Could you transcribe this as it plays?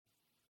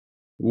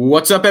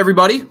What's up,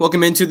 everybody?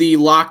 Welcome into the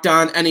Locked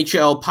On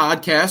NHL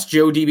podcast.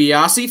 Joe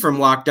DiBiase from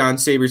Locked On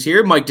Sabres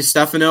here. Mike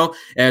DiStefano,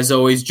 as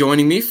always,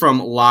 joining me from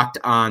Locked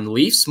On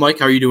Leafs. Mike,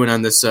 how are you doing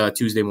on this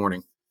Tuesday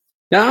morning?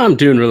 Yeah, I'm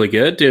doing really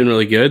good.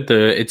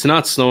 It's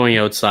not snowing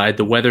outside.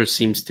 The weather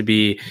seems to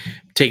be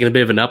taking a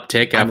bit of an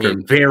uptick after a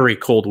very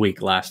cold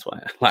week last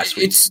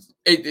week.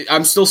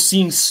 I'm still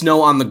seeing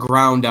snow on the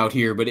ground out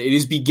here, but it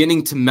is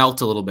beginning to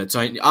melt a little bit.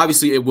 So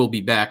obviously it will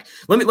be back.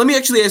 Let me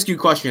actually ask you a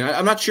question.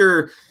 I'm not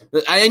sure.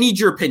 I need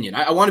your opinion.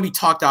 I want to be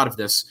talked out of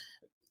this.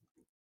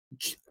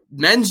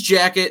 Men's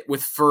jacket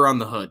with fur on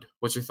the hood.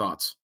 What's your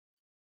thoughts?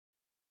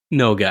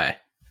 No guy.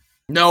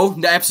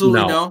 No,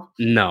 absolutely no.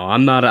 No,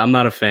 I'm not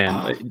a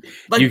fan.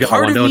 Like you got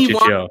part one, of don't me you,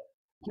 Joe?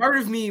 Part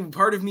of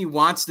me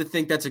wants to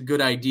think that's a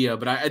good idea,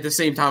 but at the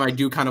same time, I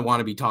do kind of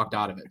want to be talked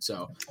out of it.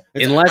 So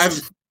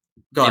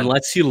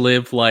unless you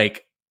live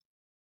like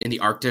in the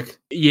Arctic,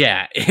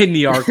 in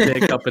the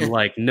Arctic, up in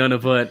like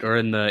Nunavut or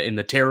in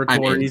the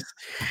territories.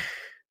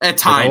 At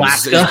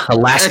times, like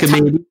Alaska,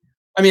 maybe.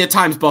 I mean, at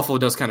times Buffalo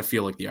does kind of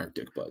feel like the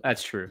Arctic, but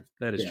that's true.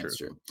 That is true. That's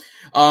true.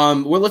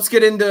 Well, let's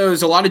get into.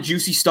 There's a lot of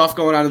juicy stuff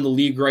going on in the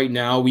league right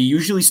now. We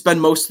usually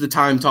spend most of the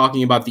time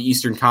talking about the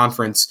Eastern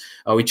Conference.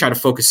 We try to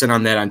focus in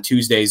on that on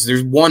Tuesdays.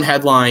 There's one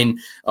headline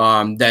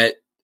that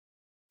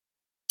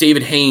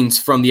David Haynes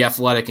from The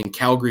Athletic in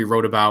Calgary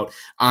wrote about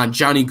on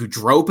Johnny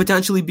Gaudreau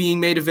potentially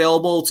being made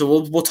available.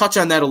 So we'll touch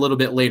on that a little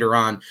bit later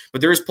on. But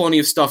there is plenty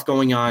of stuff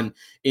going on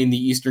in the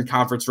Eastern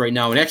Conference right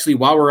now. And actually,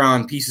 while we're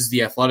on pieces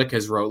The Athletic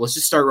has wrote, let's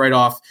just start right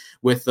off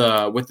with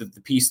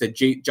the piece that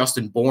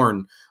Justin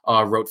Bourne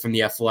wrote from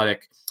The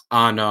Athletic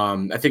on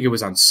I think it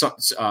was on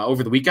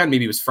over the weekend,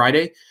 maybe it was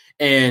Friday,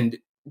 and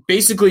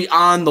basically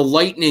on the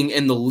Lightning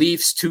and the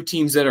Leafs, two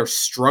teams that are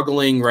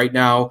struggling right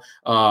now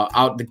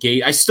out the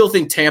gate. I still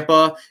think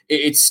Tampa,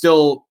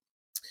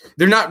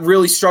 they're not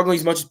really struggling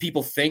as much as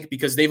people think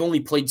because they've only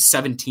played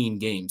 17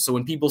 games. So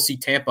when people see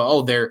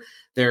Tampa,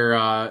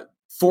 they're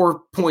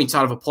 4 points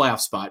out of a playoff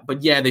spot.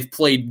 But yeah, they've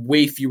played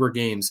way fewer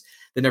games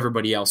than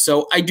everybody else.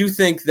 So I do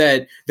think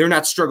that they're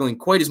not struggling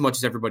quite as much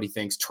as everybody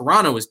thinks.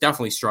 Toronto is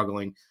definitely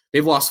struggling.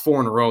 They've lost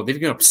 4 in a row. They've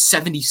given up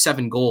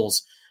 77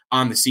 goals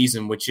on the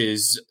season, which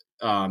is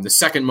the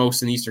second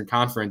most in the Eastern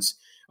Conference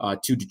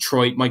to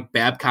Detroit. Mike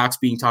Babcock's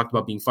being talked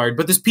about being fired.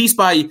 But this piece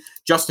by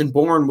Justin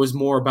Bourne was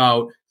more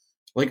about,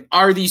 like,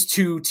 are these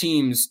two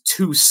teams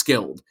too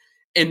skilled?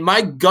 And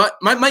my gut,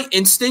 my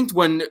instinct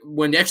when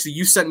actually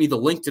you sent me the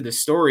link to this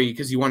story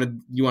because you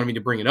wanted me to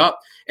bring it up,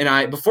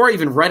 and before I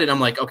even read it, I'm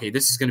like, okay,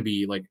 this is going to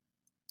be like,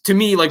 to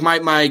me, like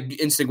my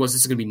instinct was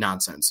this is going to be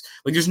nonsense.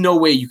 Like, there's no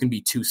way you can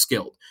be too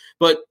skilled.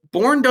 But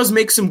Bourne does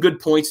make some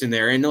good points in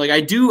there. And like I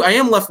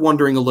am left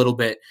wondering a little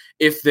bit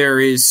if there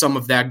is some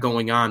of that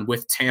going on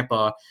with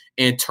Tampa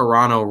and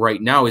Toronto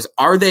right now.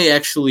 Are they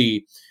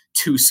actually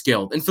too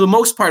skilled? And for the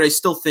most part, I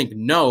still think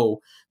no.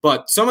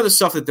 But some of the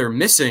stuff that they're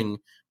missing,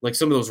 like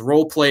some of those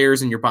role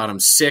players in your bottom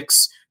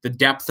 6, the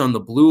depth on the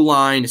blue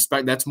line,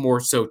 that's more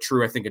so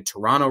true, I think, in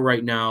Toronto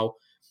right now.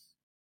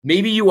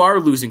 Maybe you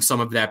are losing some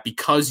of that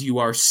because you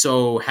are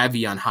so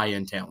heavy on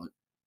high-end talent.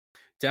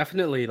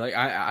 Definitely. Like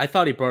I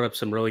thought he brought up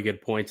some really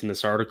good points in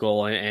this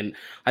article, and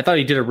I thought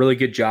he did a really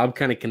good job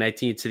kind of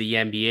connecting it to the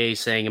NBA,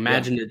 saying,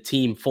 imagine a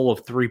team full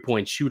of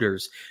 3-point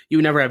shooters. You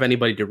would never have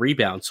anybody to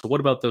rebound. So what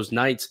about those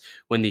nights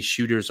when these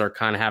shooters are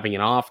kind of having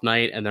an off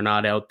night and they're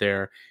not out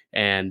there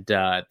and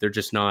they're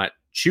just not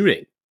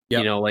shooting? Yep.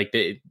 You know, like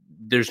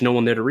there's no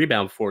one there to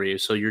rebound for you.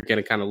 So you're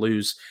going to kind of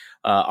lose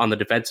on the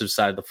defensive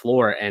side of the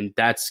floor. And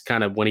that's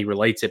kind of when he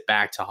relates it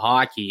back to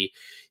hockey.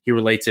 He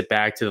relates it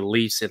back to the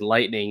Leafs and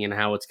Lightning and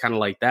how it's kind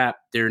of like that.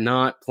 They're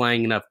not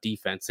playing enough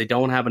defense. They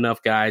don't have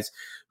enough guys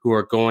who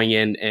are going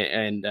in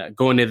and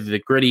going into the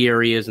gritty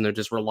areas, and they're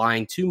just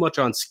relying too much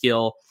on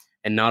skill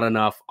and not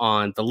enough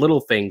on the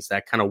little things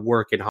that kind of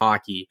work in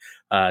hockey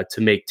to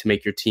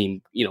make your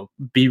team, you know,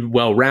 be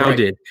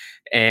well-rounded.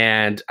 Right.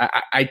 And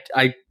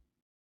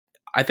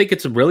I think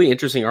it's a really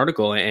interesting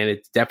article, and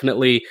it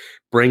definitely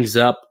brings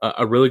up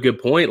a really good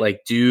point.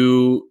 Like,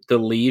 do the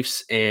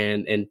Leafs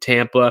and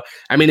Tampa?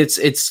 I mean,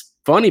 it's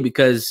funny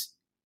because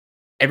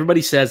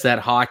everybody says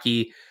that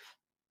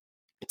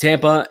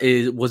Tampa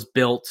was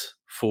built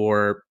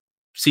for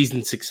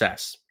season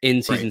success,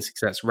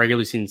 success,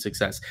 regular season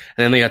success,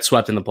 and then they got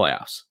swept in the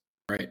playoffs.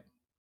 Right.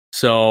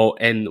 So,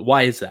 and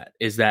why is that?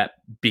 Is that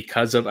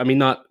because of? I mean,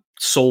 not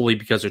solely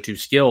because they're too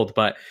skilled,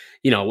 but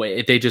you know,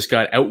 they just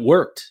got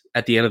outworked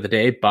at the end of the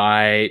day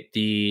by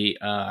the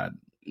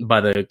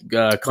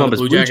Columbus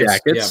Blue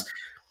Jackets.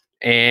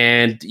 Yeah.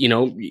 And, you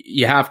know,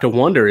 you have to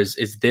wonder,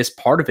 is this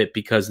part of it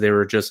because they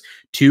were just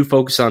too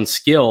focused on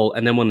skill?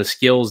 And then when the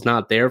skill's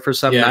not there for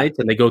some nights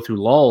and they go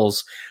through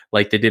lulls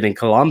like they did in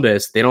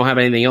Columbus, they don't have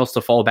anything else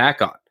to fall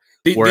back on.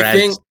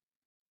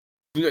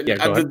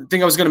 The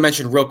thing I was going to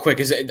mention real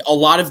quick is a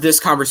lot of this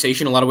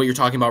conversation, a lot of what you're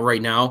talking about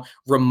right now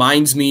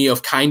reminds me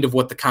of kind of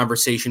what the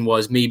conversation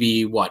was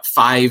maybe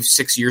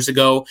 5-6 years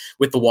ago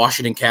with the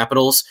Washington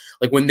Capitals.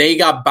 Like when they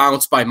got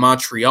bounced by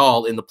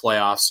Montreal in the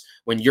playoffs,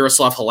 when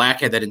Yaroslav Halak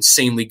had that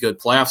insanely good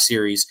playoff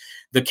series,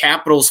 the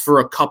Capitals for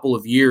a couple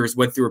of years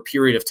went through a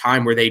period of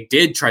time where they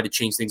did try to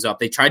change things up.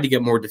 They tried to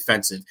get more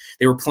defensive.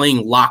 They were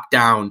playing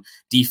lockdown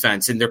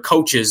defense, and their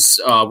coaches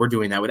were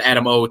doing that with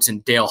Adam Oates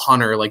and Dale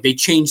Hunter. Like, they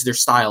changed their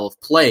style of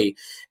play,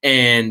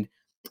 and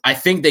I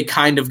think they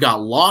kind of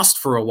got lost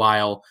for a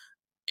while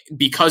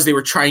because they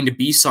were trying to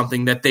be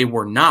something that they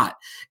were not.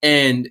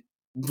 And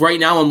right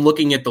now I'm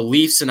looking at the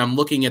Leafs and I'm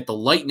looking at the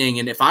Lightning.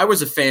 And if I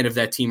was a fan of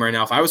that team right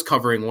now, if I was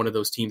covering one of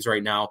those teams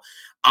right now,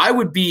 I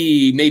would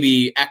be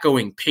maybe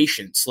echoing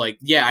patience. Like,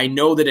 yeah, I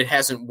know that it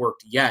hasn't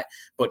worked yet,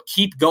 but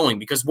keep going,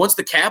 because once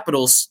the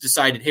Capitals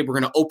decided, hey, we're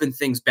going to open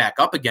things back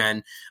up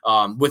again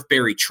with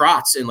Barry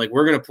Trotz, and like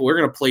we're going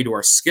to play to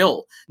our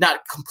skill,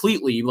 not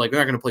completely, like we're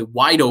not going to play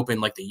wide open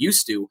like they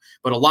used to,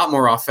 but a lot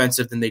more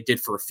offensive than they did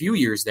for a few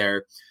years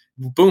there.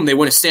 Boom, they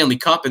win a Stanley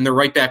Cup, and they're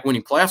right back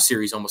winning playoff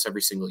series almost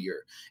every single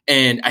year.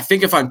 And I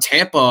think if I'm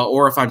Tampa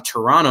or if I'm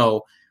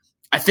Toronto,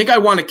 I think I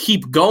want to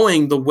keep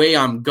going the way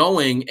I'm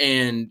going,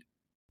 and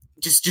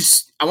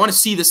just I want to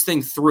see this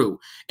thing through.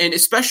 And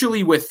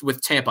especially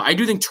with Tampa, I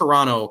do think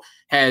Toronto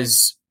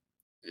has,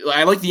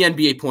 I like the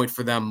NBA point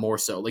for them more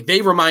so. Like,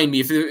 they remind me,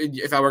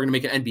 if I were going to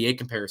make an NBA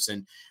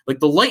comparison, like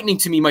the Lightning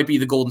to me might be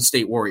the Golden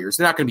State Warriors.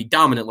 They're not going to be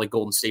dominant like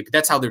Golden State, but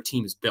that's how their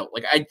team is built.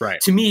 Like,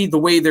 to me, the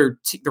way the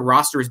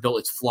roster is built,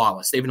 it's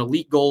flawless. They have an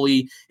elite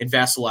goalie in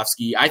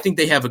Vasilevsky. I think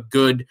they have a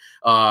good,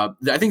 I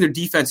think their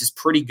defense is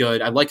pretty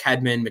good. I like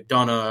Hedman,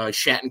 McDonough,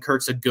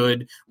 Shattenkirk's a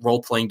good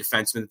role-playing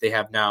defenseman that they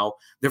have now.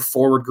 Their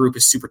forward group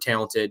is super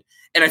talented.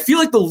 And I feel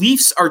like the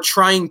Leafs are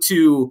trying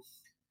to,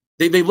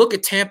 They look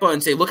at Tampa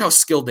and say, look how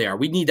skilled they are.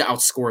 We need to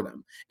outscore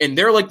them. And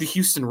they're like the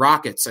Houston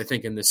Rockets, I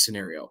think, in this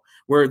scenario,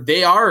 where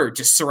they are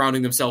just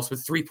surrounding themselves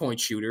with three-point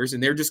shooters,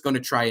 and they're just going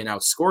to try and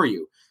outscore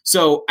you.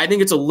 So I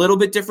think it's a little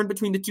bit different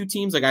between the two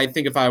teams. Like, I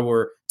think if I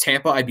were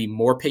Tampa, I'd be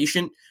more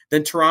patient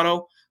than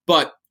Toronto.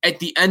 But at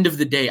the end of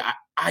the day,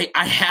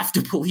 I have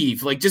to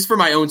believe, like, just for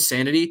my own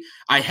sanity,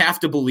 I have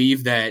to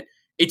believe that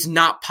it's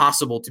not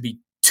possible to be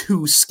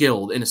too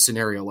skilled in a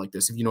scenario like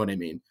this, if you know what I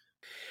mean.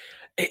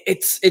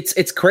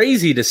 It's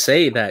crazy to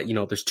say that, you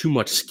know, there's too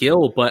much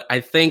skill, but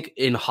I think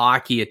in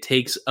hockey it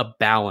takes a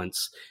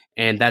balance,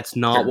 and that's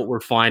not what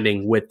we're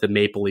finding with the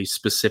Maple Leafs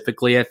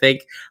specifically. I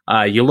think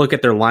you look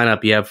at their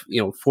lineup, you have,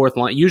 you know, fourth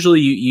line. Usually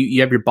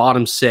you have your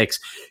bottom six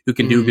who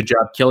can do a good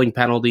job killing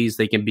penalties.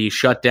 They can be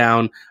shut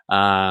down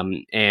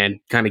and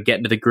kind of get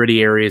into the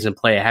gritty areas and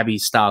play a heavy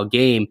style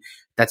game.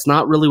 That's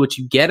not really what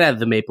you get out of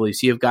the Maple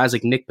Leafs. You have guys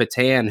like Nick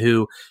Patan,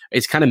 who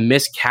is kind of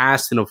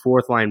miscast in a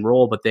fourth line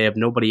role, but they have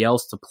nobody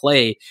else to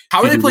play.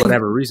 How are they playing?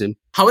 Whatever reason.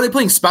 How are they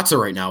playing Spezza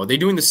right now? Are they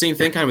doing the same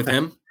thing kind of with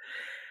him?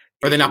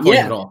 Or are they not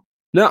playing at all?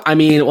 No, I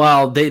mean,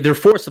 well, they're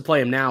forced to play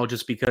him now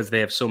just because they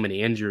have so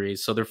many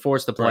injuries. So they're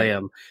forced to play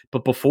him.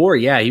 But before,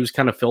 he was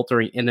kind of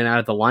filtering in and out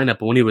of the lineup.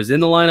 But when he was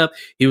in the lineup,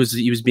 he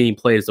was being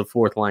played as the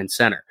fourth line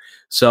center.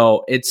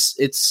 So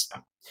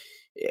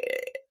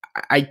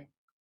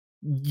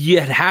you'd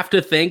have to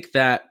think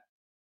that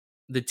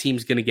the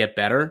team's going to get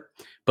better,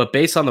 but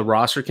based on the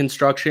roster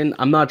construction,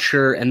 I'm not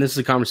sure. And this is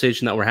a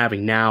conversation that we're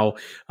having now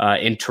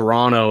in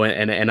Toronto,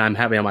 and I'm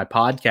having on my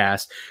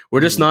podcast.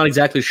 We're just not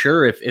exactly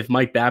sure if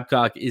Mike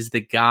Babcock is the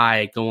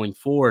guy going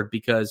forward,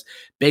 because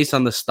based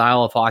on the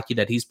style of hockey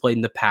that he's played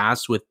in the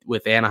past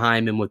with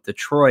Anaheim and with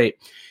Detroit,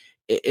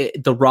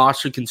 the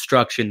roster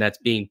construction that's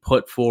being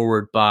put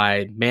forward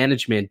by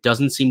management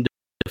doesn't seem to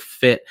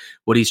fit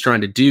what he's trying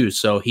to do.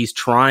 So he's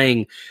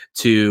trying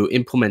to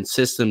implement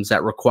systems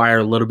that require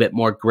a little bit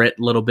more grit,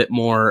 a little bit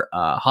more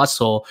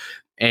hustle,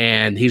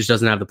 and he just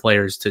doesn't have the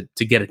players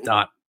to get it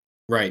done.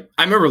 Right.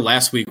 I remember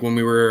last week when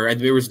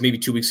it was maybe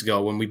 2 weeks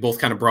ago, when we both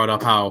kind of brought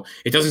up how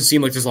it doesn't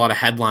seem like there's a lot of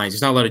headlines.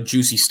 There's not a lot of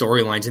juicy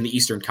storylines in the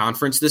Eastern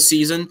Conference this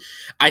season.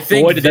 I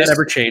think Boy, did that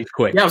ever change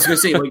quick. Yeah, I was going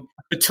to say, like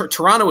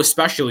Toronto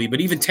especially,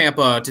 but even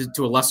Tampa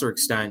to a lesser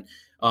extent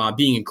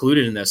being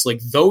included in this.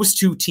 Like, those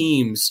two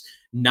teams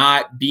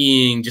not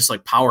being just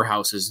like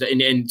powerhouses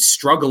and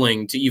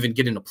struggling to even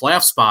get in a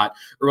playoff spot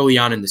early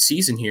on in the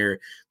season here.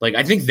 Like,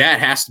 I think that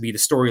has to be the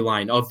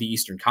storyline of the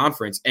Eastern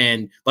Conference.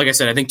 And like I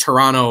said, I think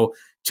Toronto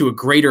to a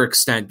greater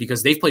extent,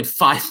 because they've played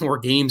 5 more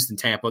games than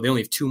Tampa. They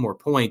only have 2 more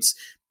points.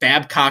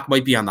 Babcock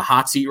might be on the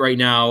hot seat right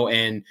now.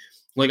 And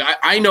like,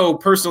 I know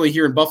personally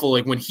here in Buffalo,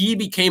 like when he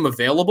became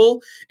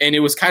available and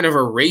it was kind of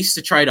a race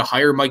to try to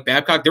hire Mike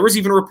Babcock, there was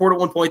even a report at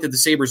one point that the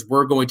Sabres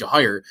were going to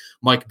hire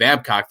Mike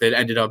Babcock that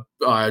ended up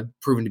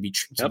proven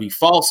to be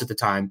false at the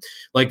time.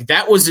 Like,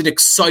 that was an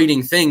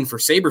exciting thing for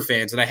Sabre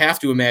fans. And I have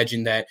to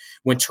imagine that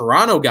when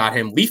Toronto got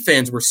him, Leaf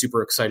fans were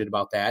super excited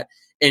about that.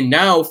 And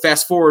now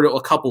fast forward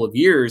a couple of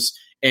years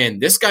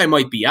and this guy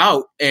might be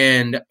out,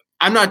 and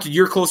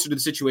you're closer to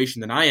the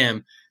situation than I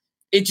am.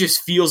 It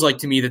just feels like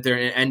to me that their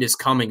end is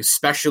coming,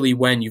 especially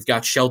when you've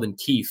got Sheldon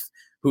Keefe,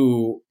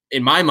 who,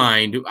 in my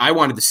mind,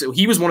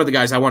 he was one of the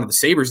guys I wanted the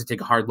Sabres to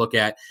take a hard look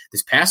at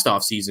this past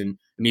offseason.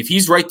 I mean, if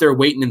he's right there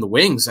waiting in the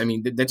wings, I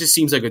mean, that just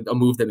seems like a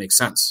move that makes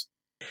sense.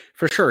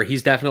 For sure,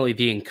 he's definitely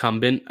the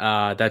incumbent.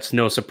 That's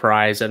no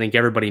surprise. I think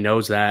everybody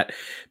knows that.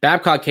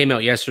 Babcock came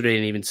out yesterday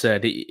and even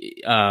said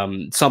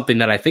something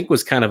that I think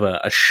was kind of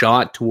a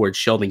shot towards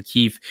Sheldon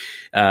Keefe.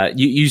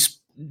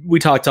 We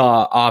talked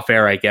off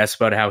air, I guess,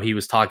 about how he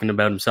was talking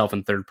about himself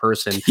in third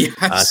person, saying,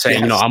 yes.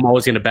 I'm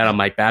always going to bet on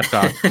Mike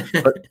Babcock.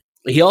 But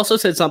he also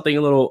said something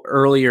a little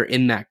earlier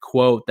in that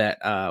quote that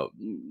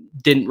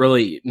didn't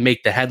really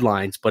make the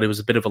headlines, but it was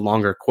a bit of a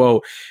longer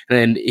quote.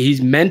 And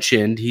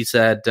he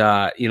said,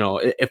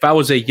 if I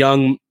was a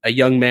young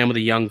man with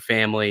a young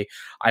family,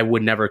 I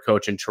would never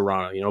coach in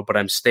Toronto, but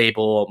I'm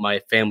stable. My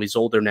family's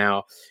older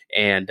now,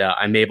 and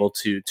I'm able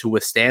to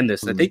withstand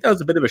this. And I think that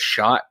was a bit of a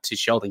shot to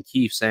Sheldon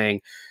Keefe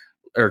saying,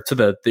 or to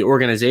the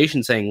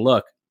organization saying,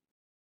 look,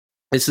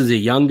 this is a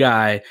young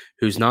guy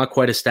who's not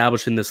quite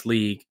established in this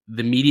league.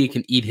 The media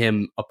can eat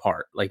him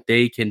apart. Like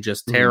they can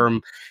just tear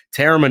him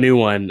a new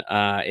one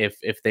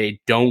if they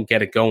don't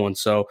get it going.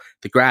 So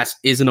the grass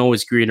isn't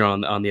always greener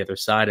on the other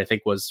side, I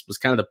think was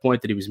kind of the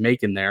point that he was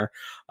making there.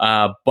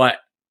 But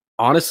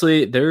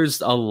honestly,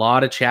 there's a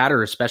lot of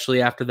chatter,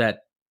 especially after that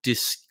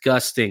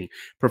disgusting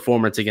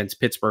performance against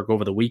Pittsburgh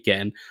over the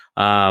weekend.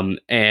 And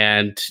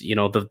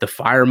the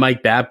fire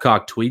Mike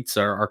Babcock tweets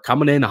are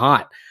coming in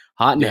hot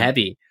and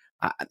heavy.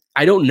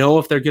 I don't know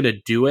if they're going to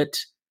do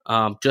it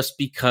just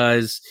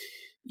because,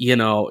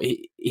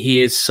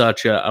 he is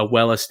such a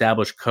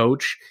well-established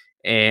coach.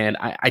 And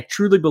I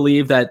truly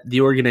believe that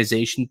the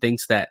organization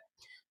thinks that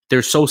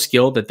they're so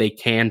skilled that they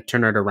can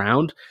turn it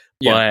around.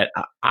 Yeah.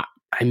 But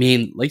I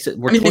mean, like I said,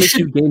 we're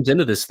 22 games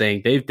into this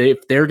thing.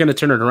 They're going to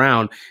turn it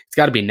around. It's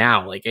got to be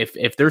now. Like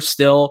if they're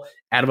still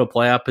out of a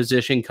playoff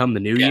position come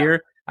the new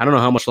year, I don't know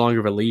how much longer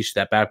of a leash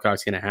that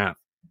Babcock's going to have.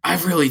 I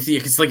really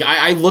think it's like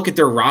I look at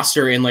their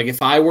roster and like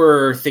if I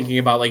were thinking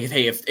about like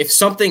if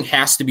something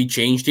has to be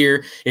changed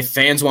here, if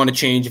fans want to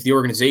change, if the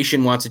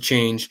organization wants to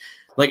change,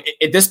 like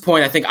at this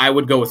point, I think I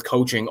would go with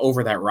coaching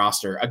over that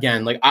roster.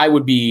 Again, like I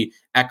would be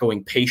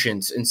echoing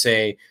patience and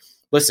say,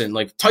 listen,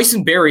 like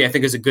Tyson Barrie, I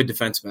think is a good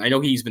defenseman. I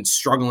know he's been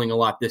struggling a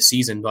lot this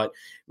season, but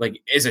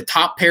like as a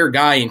top pair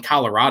guy in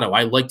Colorado,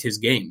 I liked his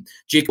game.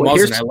 Jake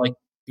Muzzin, I like.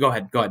 Go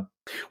ahead.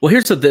 Well,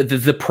 here's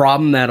the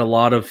problem that a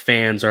lot of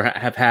fans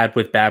have had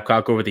with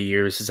Babcock over the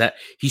years is that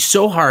he's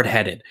so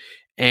hard-headed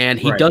and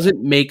he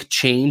doesn't make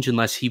change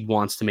unless he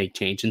wants to make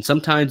change. And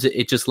sometimes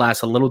it just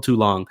lasts a little too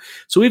long.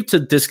 So we've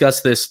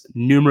discussed this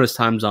numerous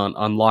times on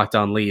Locked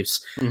On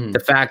Leafs. Mm-hmm. The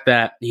fact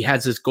that he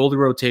has this goalie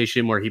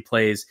rotation where he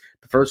plays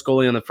the first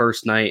goalie on the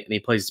first night and he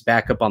plays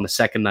backup on the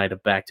second night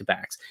of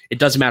back-to-backs. It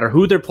doesn't matter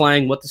who they're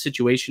playing, what the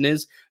situation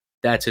is.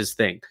 That's his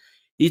thing.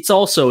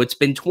 It's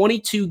been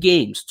 22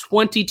 games.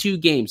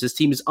 This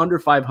team is under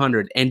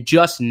 500, and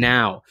just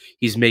now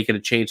he's making a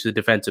change to the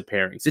defensive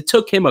pairings. It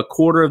took him a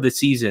quarter of the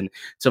season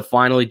to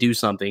finally do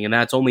something, and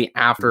that's only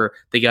after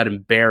they got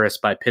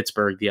embarrassed by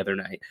Pittsburgh the other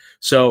night.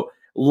 So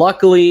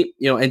luckily,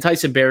 and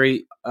Tyson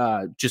Barrie,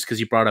 just because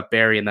you brought up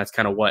Barrie, and that's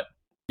kind of what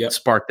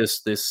sparked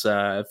this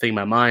thing in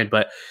my mind.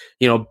 But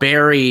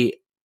Barrie,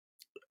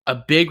 a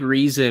big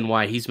reason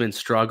why he's been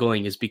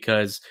struggling is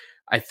because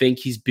I think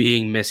he's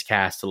being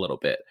miscast a little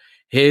bit.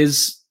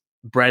 His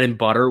bread and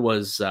butter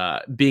was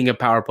being a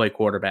power play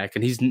quarterback,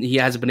 and he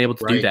hasn't been able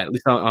to do that, at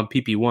least on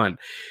PP1.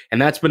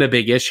 And that's been a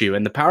big issue.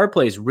 And the power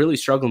play is really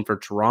struggling for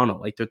Toronto.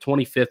 Like they're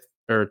 25th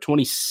or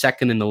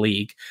 22nd in the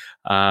league,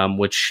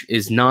 which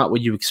is not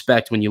what you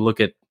expect when you look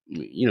at,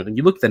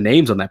 the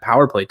names on that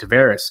power play.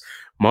 Tavares,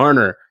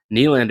 Marner,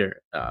 Nylander,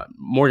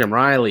 Morgan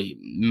Rielly,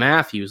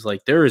 Matthews.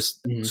 Like there is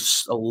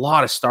a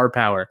lot of star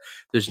power.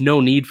 There's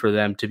no need for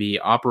them to be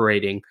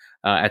operating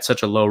at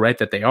such a low rate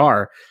that they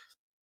are.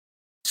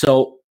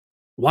 So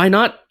why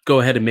not go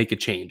ahead and make a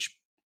change?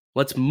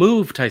 Let's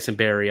move Tyson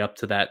Barrie up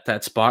to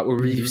that spot where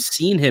we've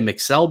seen him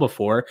excel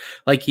before.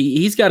 Like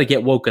he's got to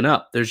get woken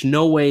up. There's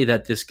no way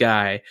that this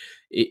guy,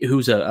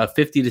 who's a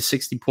 50 to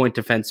 60 point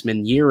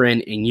defenseman year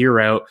in and year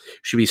out,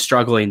 should be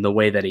struggling the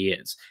way that he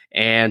is.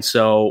 And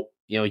so,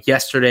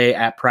 yesterday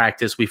at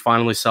practice, we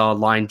finally saw a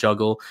line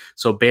juggle.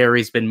 So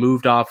Barrie's been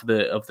moved off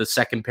of the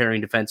second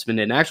pairing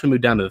defenseman and actually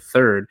moved down to the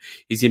third.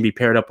 He's going to be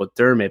paired up with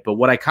Dermott. But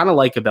what I kind of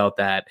like about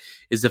that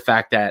is the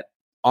fact that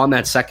on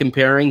that second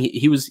pairing,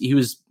 he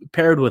was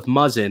paired with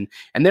Muzzin,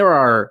 and there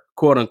are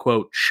quote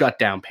unquote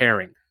shutdown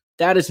pairing.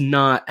 That is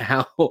not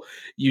how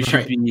you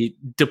should be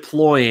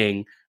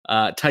deploying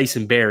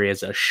Tyson Barrie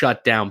as a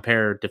shutdown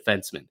pair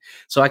defenseman.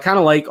 So I kind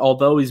of like,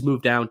 although he's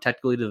moved down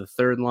technically to the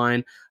third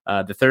line,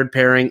 the third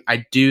pairing,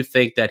 I do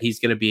think that he's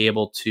going to be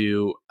able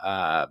to,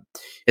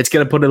 it's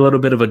going to put a little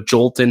bit of a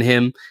jolt in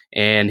him,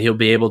 and he'll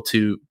be able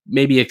to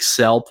maybe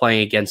excel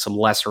playing against some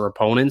lesser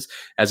opponents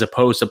as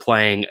opposed to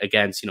playing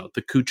against,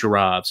 the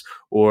Kucherovs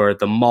or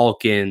the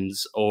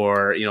Malkins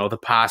or, the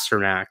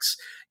Pasternaks.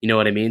 You know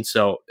what I mean?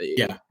 So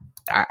yeah,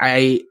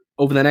 I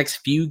over the next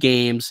few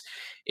games,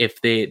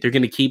 if they're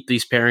going to keep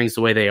these pairings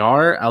the way they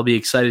are, I'll be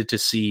excited to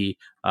see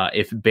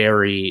if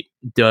Barrie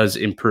does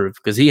improve,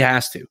 because he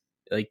has to.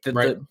 Like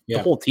the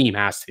whole team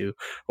has to,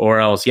 or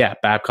else,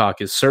 Babcock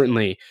is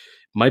certainly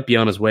might be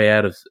on his way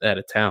out of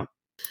town.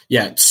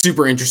 Yeah, it's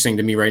super interesting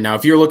to me right now.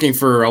 If you're looking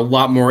for a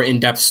lot more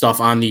in-depth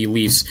stuff on the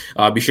Leafs,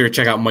 be sure to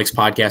check out Mike's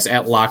podcast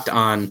at Locked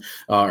On,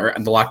 or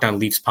the Locked On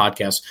Leafs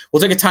podcast.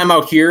 We'll take a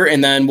timeout here,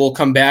 and then we'll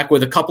come back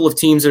with a couple of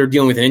teams that are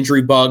dealing with an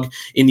injury bug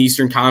in the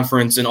Eastern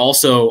Conference, and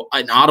also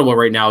in Ottawa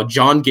right now.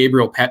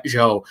 Jean-Gabriel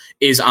Pageau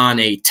is on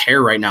a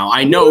tear right now.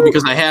 I know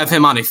because I have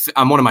him on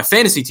one of my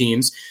fantasy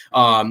teams,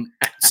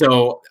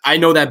 so I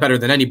know that better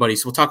than anybody.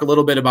 So we'll talk a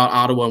little bit about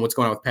Ottawa and what's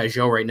going on with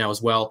Pageau right now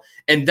as well.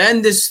 And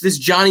then this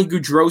Johnny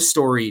Gaudreau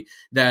story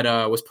that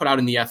was put out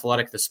in The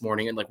Athletic this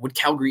morning, and would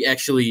Calgary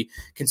actually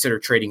consider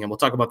trading him? We'll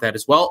talk about that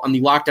as well on the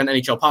Locked On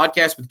NHL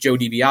podcast with Joe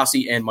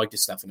DiBiase and Mike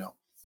DiStefano.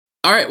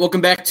 All right, welcome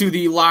back to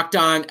the Locked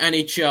On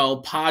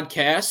NHL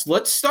podcast.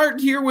 Let's start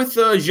here with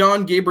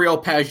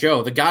Jean-Gabriel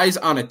Pageau. The guy's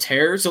on a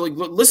tear. So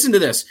listen to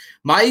this.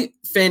 My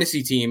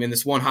fantasy team in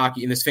this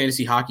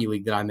fantasy hockey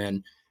league that I'm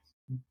in,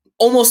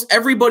 almost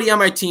everybody on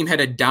my team had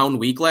a down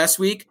week last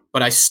week,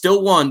 but I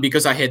still won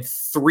because I had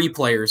three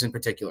players in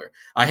particular.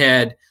 I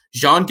had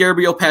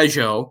Jean-Gabriel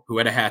Pageau, who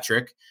had a hat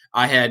trick.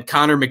 I had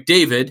Connor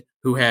McDavid,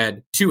 who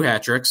had 2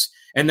 hat tricks.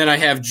 And then I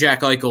have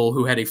Jack Eichel,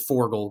 who had a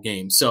 4-goal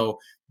game. So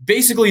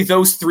basically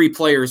those 3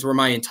 players were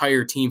my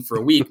entire team for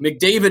a week.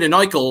 McDavid and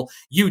Eichel,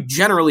 you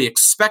generally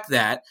expect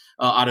that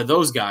out of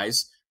those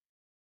guys.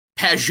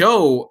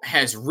 Pageau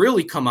has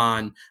really come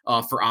on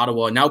for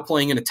Ottawa, now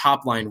playing in a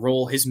top-line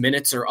role. His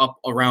minutes are up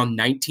around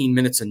 19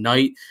 minutes a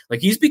night.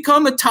 He's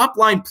become a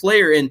top-line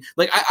player, and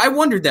I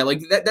wondered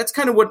that. That's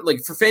kind of what,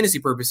 for fantasy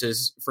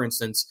purposes, for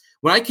instance,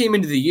 when I came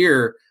into the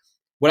year,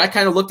 what I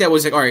kind of looked at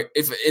was all right,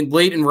 if in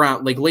late in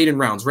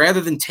rounds, rather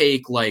than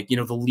take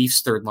the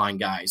Leafs third line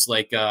guys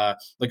like an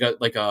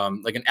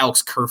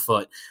Alex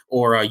Kerfoot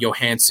or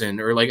Johansson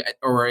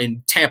or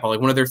in Tampa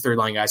one of their third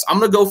line guys,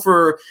 I'm gonna go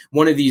for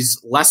one of these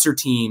lesser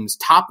teams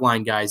top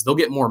line guys. They'll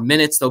get more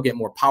minutes, they'll get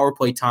more power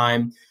play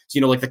time.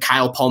 So, the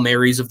Kyle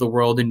Palmieris of the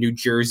world in New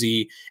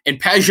Jersey,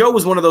 and Pageau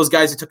was one of those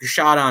guys that took a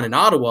shot on in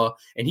Ottawa,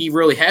 and he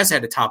really has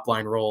had a top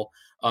line role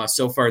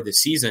so far this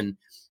season.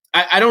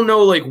 I don't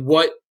know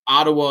what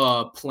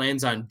Ottawa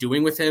plans on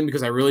doing with him,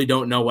 because I really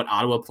don't know what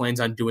Ottawa plans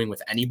on doing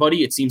with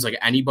anybody. It seems like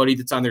anybody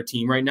that's on their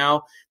team right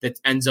now that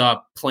ends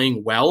up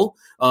playing well,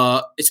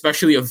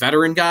 especially a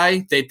veteran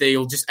guy,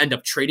 they'll just end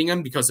up trading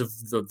him because of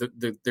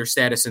their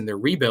status in their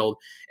rebuild.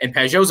 And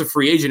Pageau's a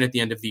free agent at the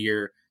end of the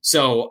year.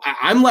 So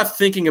I'm left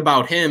thinking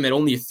about him at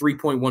only a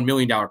 $3.1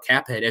 million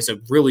cap hit as a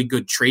really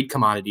good trade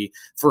commodity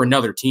for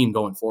another team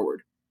going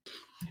forward.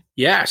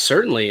 Yeah,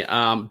 certainly.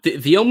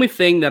 The only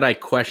thing that I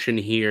question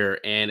here,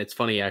 and it's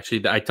funny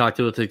actually, I talked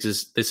about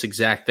this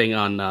exact thing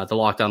on the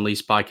Locked On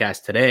Leafs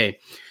podcast today,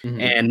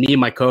 and me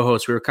and my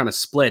co-host, we were kind of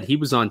split. He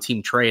was on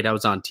team trade, I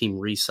was on team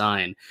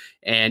re-sign,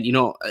 and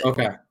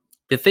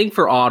the thing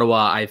for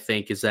Ottawa, I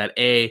think, is that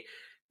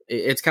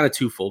it's kind of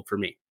twofold for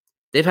me.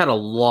 They've had a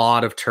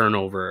lot of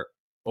turnover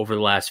over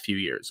the last few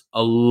years,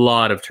 a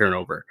lot of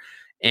turnover,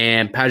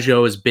 and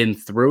Pageau has been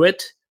through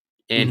it.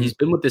 And he's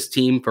been with this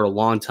team for a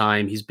long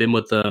time. He's been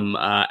with them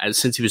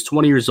since he was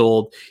 20 years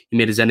old. He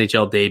made his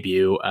NHL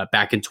debut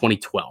back in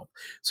 2012.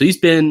 So he's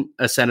been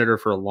a Senator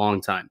for a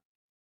long time.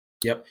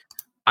 Yep.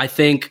 I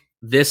think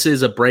this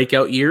is a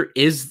breakout year.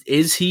 Is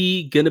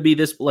he going to be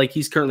this?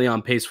 He's currently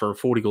on pace for a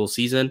 40-goal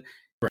season.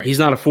 Right. He's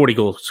not a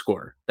 40-goal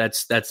scorer.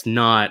 That's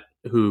not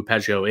who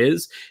Pageau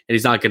is. And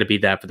he's not going to be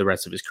that for the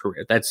rest of his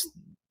career. That's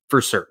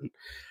for certain.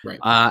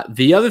 Right.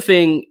 The other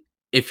thing,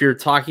 if you're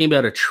talking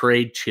about a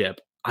trade chip,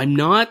 I'm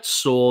not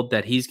sold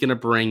that he's going to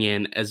bring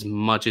in as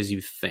much as you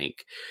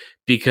think,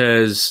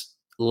 because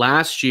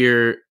last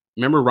year,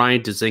 remember Ryan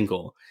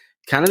Dzingel,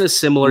 kind of the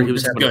similar. He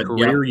was having a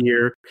career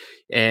year,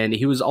 and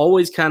he was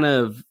always kind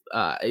of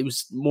it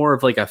was more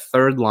of a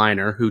third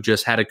liner who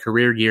just had a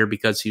career year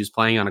because he was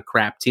playing on a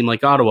crap team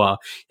like Ottawa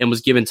and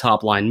was given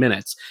top line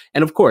minutes.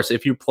 And of course,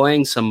 if you're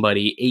playing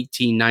somebody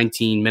 18,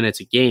 19 minutes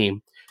a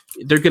game,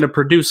 they're going to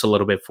produce a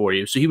little bit for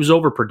you. So he was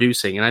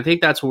overproducing. And I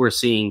think that's what we're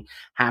seeing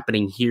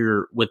happening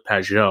here with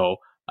Pageau.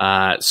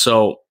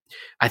 So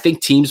I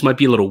think teams might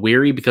be a little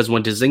weary, because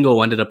when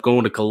Dzingel ended up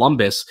going to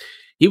Columbus,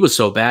 he was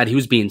so bad. He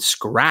was being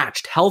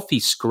scratched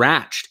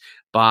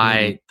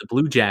by the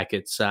Blue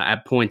Jackets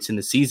at points in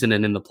the season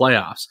and in the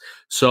playoffs.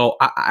 So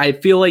I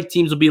feel like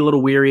teams will be a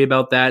little weary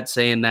about that,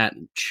 saying that,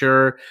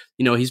 sure,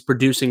 he's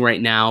producing right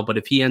now, but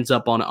if he ends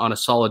up on a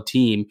solid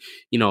team,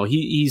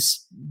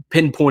 he's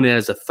pinpointed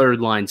as a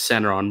third line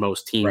center on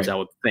most teams, right. I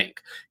would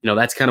think.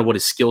 That's kind of what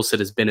his skill set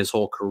has been his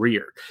whole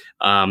career.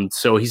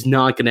 So he's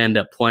not going to end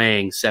up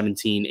playing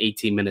 17,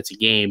 18 minutes a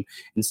game.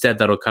 Instead,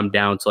 that'll come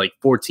down to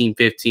 14,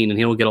 15, and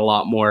he'll get a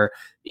lot more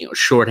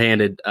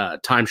shorthanded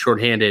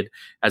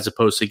as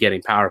opposed to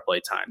getting power play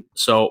time.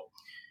 So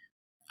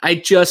I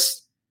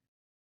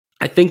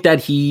think that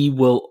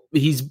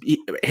he's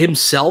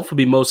himself will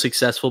be most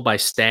successful by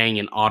staying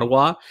in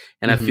Ottawa.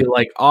 And I feel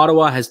like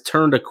Ottawa has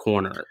turned a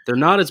corner. They're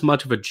not as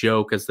much of a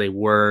joke as they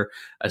were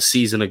a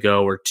season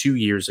ago or 2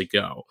 years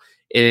ago.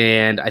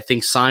 And I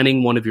think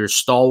signing one of your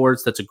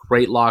stalwarts, that's a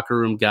great locker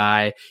room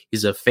guy,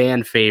 he's a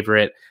fan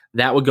favorite,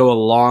 that would go a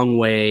long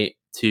way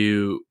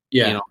to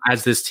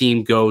as this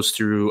team goes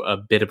through a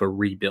bit of a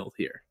rebuild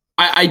here.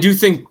 I do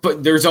think,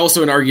 but there's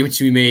also an argument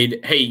to be made.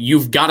 Hey,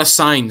 you've got to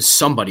sign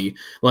somebody.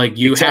 Like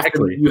you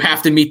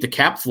have to meet the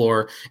cap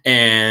floor.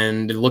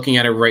 And looking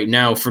at it right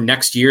now, for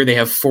next year, they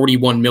have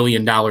 $41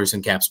 million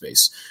in cap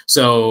space.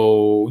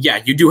 So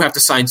yeah, you do have to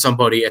sign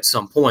somebody at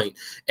some point.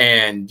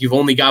 And you've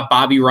only got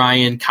Bobby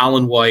Ryan,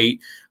 Colin White,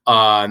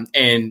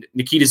 and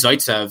Nikita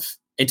Zaitsev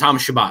and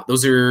Thomas Chabot.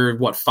 Those are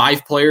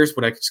 5 players?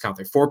 What I just count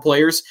there, 4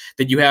 players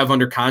that you have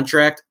under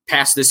contract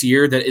past this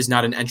year that is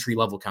not an entry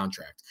level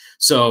contract.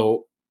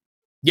 So.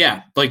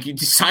 Yeah, like you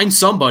sign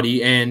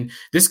somebody, and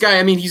this guy,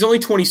 I mean, he's only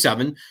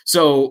 27.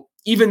 So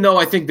even though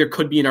I think there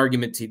could be an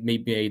argument to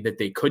be made that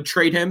they could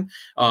trade him,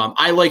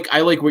 I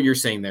like what you're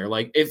saying there.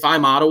 Like if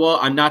I'm Ottawa,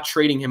 I'm not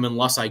trading him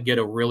unless I get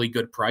a really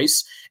good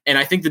price. And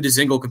I think the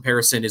Dzingel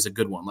comparison is a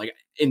good one. Like,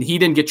 and he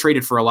didn't get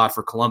traded for a lot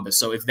for Columbus.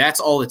 So if that's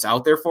all that's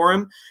out there for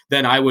him,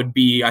 then I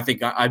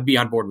think I'd be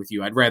on board with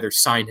you. I'd rather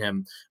sign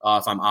him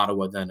if I'm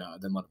Ottawa than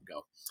let him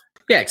go.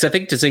 Yeah, because I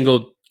think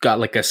Dzingel got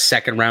like a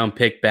second round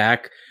pick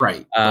back.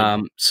 Right.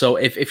 So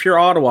if you're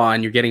Ottawa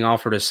and you're getting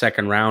offered a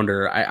second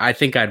rounder, I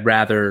think I'd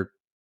rather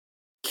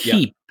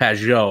keep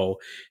Pajot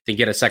than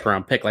get a second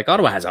round pick. Like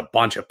Ottawa has a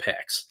bunch of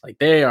picks. Like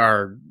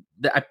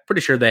I'm pretty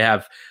sure they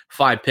have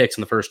 5 picks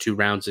in the first 2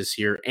 rounds this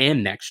year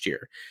and next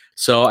year.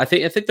 So I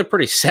think they're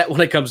pretty set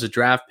when it comes to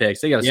draft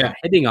picks. They got to start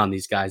hitting on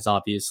these guys,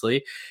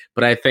 obviously.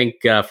 But I think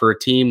for a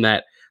team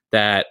that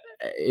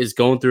is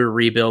going through a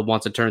rebuild,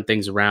 wants to turn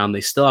things around, they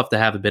still have to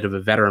have a bit of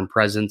a veteran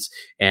presence,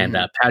 and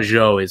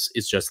Pajot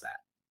is just that.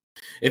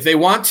 If they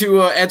want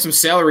to add some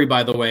salary,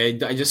 by the way,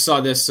 I just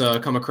saw this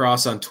come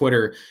across on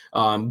Twitter.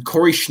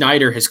 Corey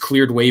Schneider has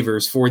cleared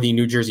waivers for the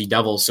New Jersey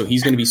Devils, so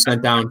he's going to be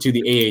sent down to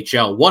the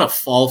AHL. What a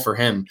fall for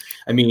him.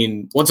 I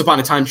mean, once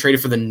upon a time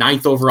traded for the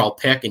 9th overall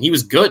pick, and he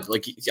was good.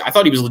 Like I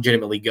thought he was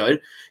legitimately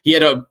good. He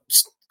had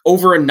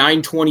over a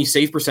 .920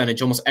 save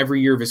percentage almost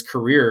every year of his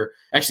career.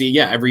 Actually,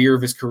 yeah, every year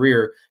of his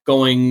career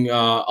going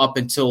up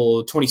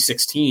until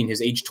 2016,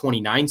 his age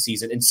 29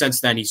 season. And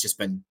since then, he's just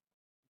been,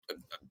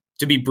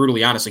 to be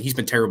brutally honest, he's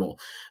been terrible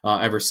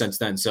ever since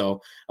then.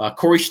 So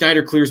Corey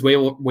Schneider clears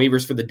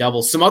waivers for the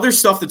Devils. Some other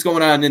stuff that's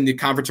going on in the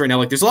conference right now,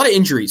 like there's a lot of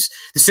injuries.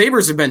 The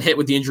Sabres have been hit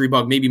with the injury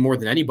bug maybe more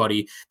than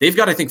anybody. They've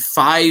got, I think,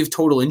 5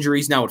 total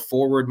injuries now at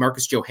forward.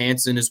 Marcus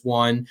Johansson is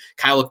one.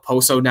 Kyle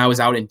Okposo now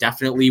is out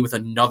indefinitely with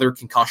another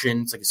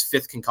concussion. It's like his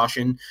 5th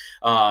concussion.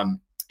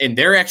 And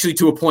they're actually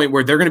to a point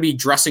where they're going to be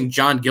dressing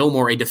John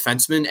Gilmore, a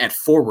defenseman, at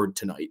forward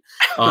tonight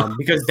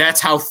because that's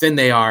how thin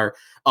they are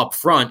up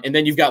front. And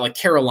then you've got like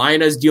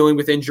Carolina's dealing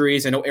with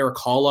injuries. I know Eric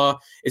Halla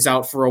is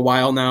out for a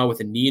while now with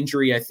a knee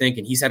injury, I think,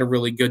 and he's had a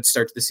really good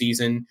start to the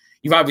season.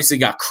 You've obviously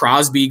got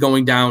Crosby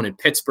going down in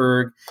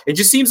Pittsburgh. It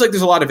just seems like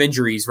there's a lot of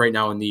injuries right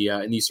now in the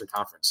Eastern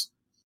Conference.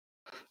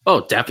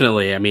 Oh,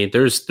 definitely. I mean,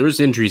 there's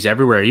injuries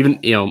everywhere. Even,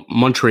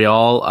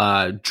 Montreal,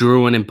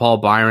 Drouin and Paul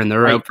Byron,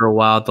 they're out for a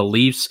while. The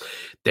Leafs,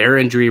 they're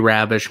injury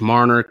ravish.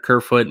 Marner,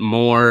 Kerfoot,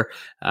 Moore,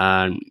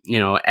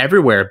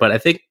 everywhere. But I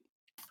think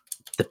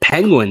the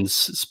Penguins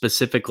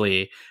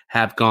specifically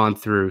have gone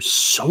through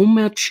so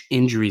much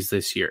injuries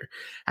this year.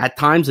 At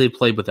times they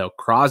played without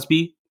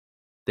Crosby.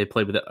 They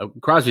played with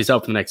Crosby's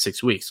out for the next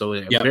 6 weeks, so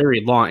a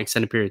very long,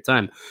 extended period of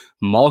time.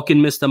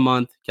 Malkin missed a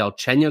month.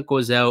 Galchenyuk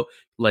was out.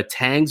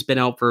 Letang's been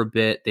out for a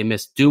bit. They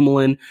missed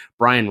Dumoulin.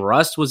 Brian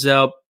Rust was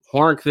out.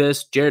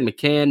 Hornqvist, Jared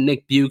McCann,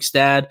 Nick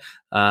Bjugstad.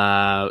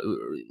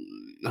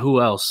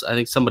 Who else? I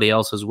think somebody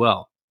else as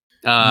well.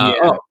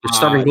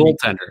 Starting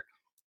goaltender.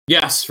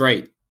 Yes,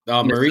 right.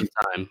 Murray.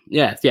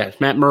 Yes,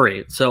 Matt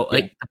Murray. So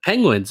the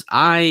Penguins,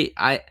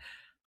 I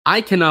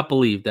cannot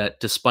believe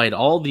that despite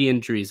all the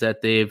injuries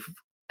that they've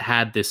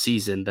had this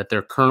season, that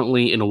they're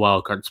currently in a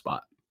wild card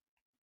spot.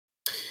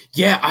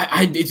 Yeah,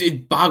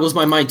 it boggles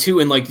my mind too.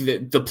 And like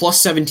the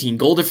plus 17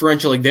 goal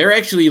differential, like they're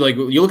actually like,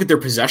 you look at their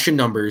possession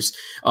numbers,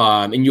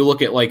 and you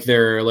look at like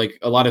their, like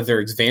a lot of their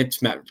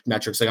advanced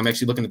metrics. Like I'm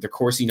actually looking at their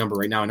Corsi number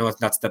right now. I know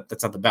that's not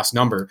the best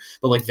number,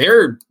 but like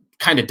they're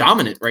kind of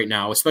dominant right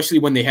now, especially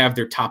when they have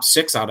their top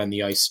 6 out on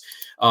the ice.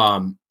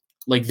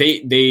 Like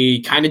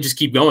they kind of just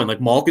keep going.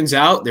 Like Malkin's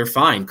out, they're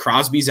fine.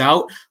 Crosby's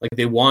out, like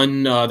they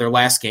won their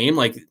last game.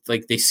 Like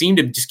they seem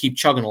to just keep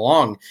chugging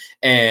along.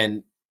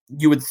 And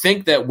you would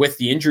think that with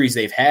the injuries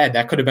they've had,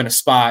 that could have been a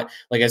spot.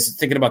 Like as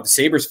thinking about the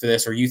Sabres for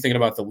this, or you thinking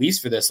about the Leafs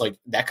for this, like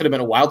that could have been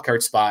a wild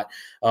card spot.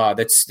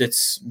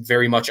 That's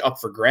very much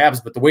up for grabs.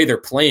 But the way they're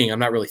playing, I'm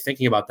not really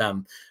thinking about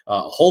them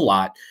a whole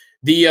lot.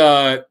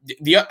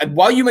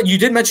 While you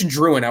did mention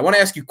Drouin, I want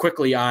to ask you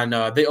quickly on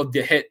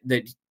the hit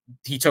that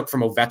he took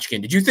from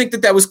Ovechkin. Did you think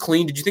that was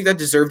clean? Did you think that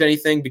deserved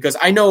anything? Because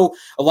I know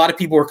a lot of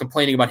people were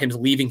complaining about him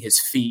leaving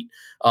his feet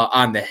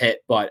on the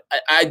hit, but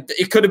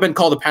it could have been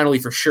called a penalty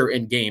for sure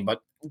in game.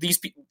 But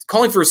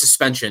calling for a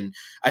suspension,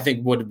 I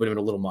think would have been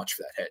a little much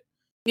for that hit.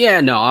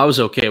 Yeah, no, I was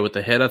okay with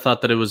the hit. I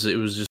thought that it was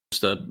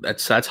just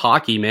that's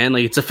hockey, man.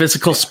 Like it's a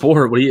physical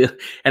sport.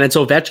 And it's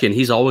Ovechkin.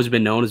 He's always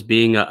been known as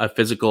being a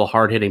physical,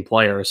 hard hitting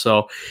player.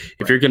 So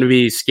if you're going to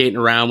be skating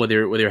around with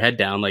your head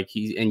down, like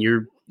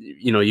you're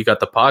you got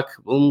the puck,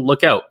 well,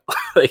 look out.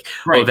 Like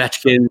Right.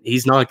 Ovechkin,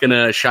 he's not going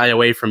to shy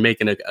away from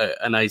making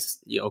a nice,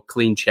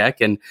 clean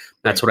check. And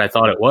that's what I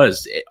thought it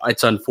was.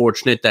 It's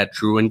unfortunate that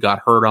Drouin got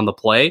hurt on the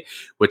play,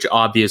 which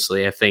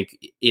obviously I think,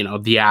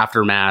 the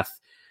aftermath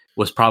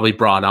was probably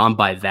brought on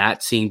by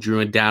that, seeing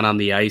Drouin down on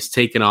the ice,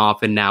 taken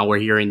off, and now we're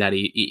hearing that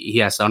he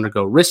has to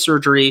undergo wrist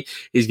surgery.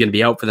 He's going to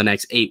be out for the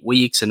next 8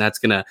 weeks, and that's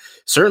going to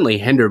certainly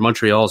hinder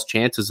Montreal's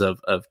chances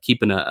of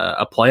keeping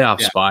a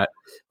playoff spot.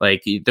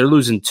 Like, they're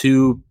losing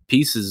two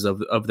pieces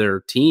of their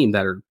team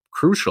that are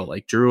crucial,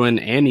 like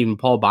Drouin and even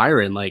Paul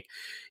Byron. Like,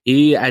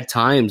 he at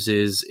times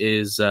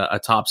is a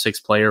top 6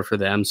 player for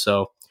them.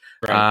 So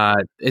they're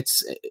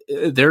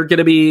going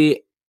to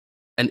be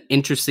an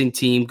interesting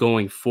team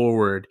going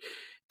forward.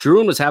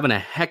 Drouin was having a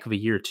heck of a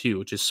year too,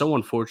 which is so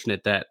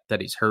unfortunate that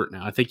he's hurt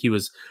now. I think he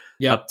was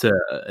up to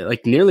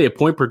like nearly a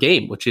point per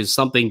game, which is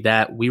something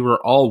that we were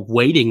all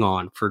waiting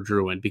on for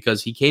Drouin,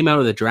 because he came out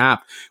of the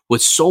draft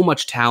with so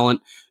much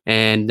talent,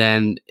 and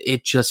then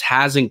it just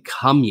hasn't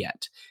come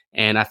yet.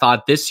 And I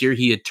thought this year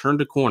he had turned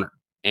a corner,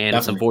 and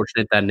It's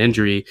unfortunate that an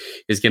injury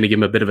is going to give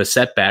him a bit of a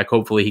setback.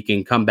 Hopefully he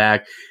can come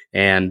back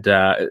and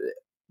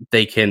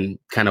they can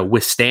kind of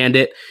withstand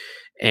it.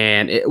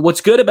 And what's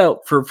good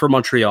about for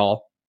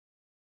Montreal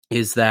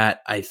is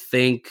that I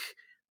think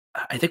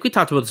we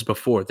talked about this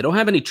before. They don't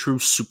have any true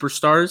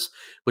superstars,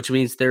 which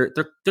means they're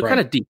kind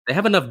of deep. They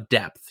have enough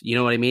depth. You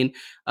know what I mean?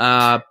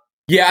 I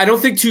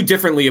don't think too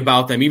differently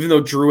about them, even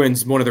though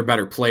Drouin's one of their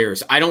better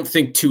players. I don't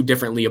think too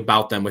differently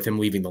about them with him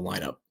leaving the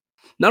lineup.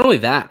 Not only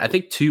that, I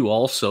think too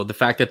also the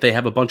fact that they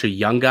have a bunch of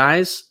young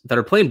guys that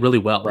are playing really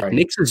well. Like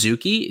Nick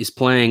Suzuki is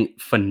playing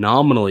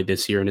phenomenally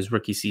this year in his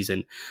rookie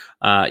season.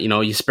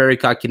 Jesperi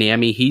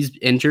Kotkaniemi, he's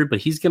injured, but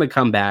he's going to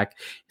come back.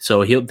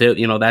 So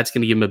that's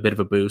going to give him a bit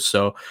of a boost.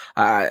 So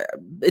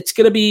it's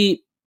going to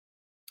be,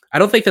 I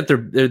don't think that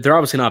they're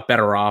obviously not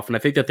better off, and I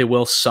think that they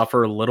will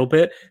suffer a little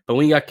bit. But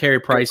when you got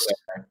Carey Price,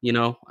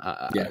 they're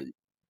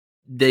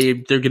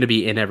going to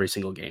be in every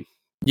single game.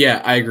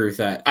 Yeah, I agree with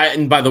that.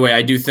 And by the way,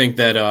 I do think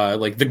that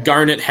the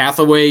Garnet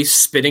Hathaway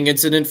spitting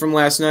incident from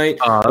last night,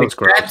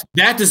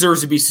 that deserves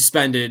to be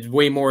suspended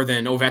way more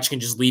than Ovechkin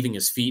just leaving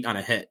his feet on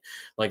a hit.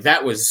 Like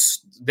that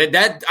was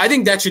that I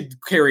think that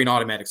should carry an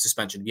automatic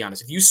suspension, to be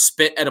honest. If you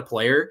spit at a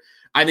player,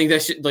 I think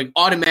that should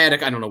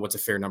automatic. I don't know what's a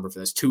fair number for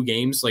this. 2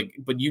 games,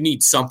 but you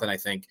need something, I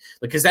think,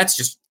 because that's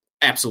just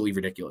absolutely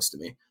ridiculous to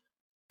me.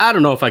 I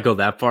don't know if I go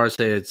that far,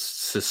 say it's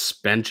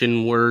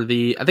suspension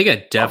worthy. I think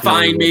I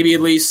definitely fine, maybe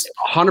at least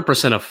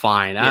 100% a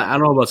fine. Yeah. I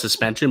don't know about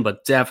suspension,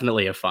 but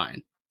definitely a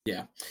fine.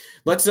 Yeah.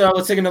 Let's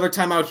take another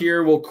time out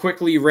here. We'll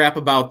quickly wrap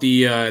about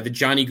the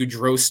Johnny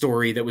Gaudreau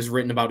story that was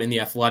written about in The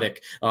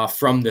Athletic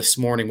from this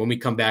morning when we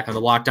come back on the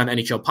Locked On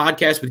NHL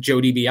podcast with Joe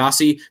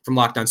DiBiase from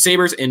Locked On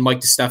Sabres and Mike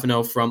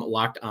DiStefano from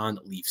Locked On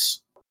Leafs.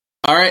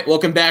 All right,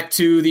 welcome back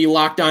to the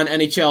Locked On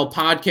NHL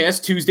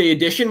podcast, Tuesday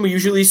edition. We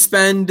usually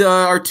spend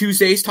our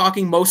Tuesdays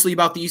talking mostly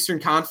about the Eastern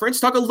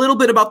Conference, talk a little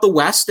bit about the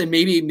West, and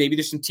maybe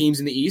there's some teams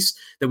in the East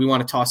that we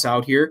want to toss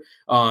out here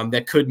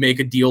that could make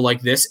a deal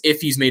like this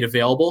if he's made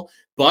available.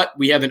 But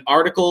we have an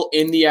article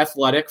in The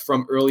Athletic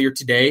from earlier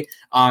today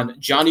on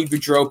Johnny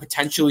Gaudreau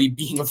potentially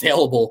being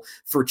available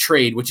for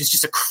trade, which is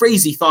just a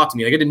crazy thought to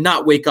me. Like, I did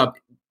not wake up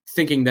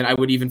thinking that I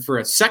would even for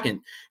a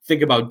second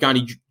think about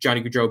Johnny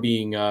Gaudreau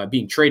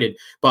being traded.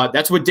 But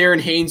that's what Darren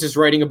Haynes is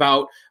writing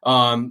about.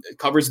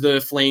 Covers the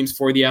Flames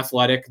for The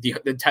Athletic.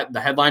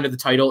 The headline of the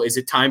title, is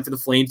it time for the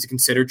Flames to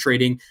consider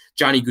trading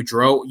Johnny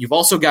Gaudreau? You've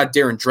also got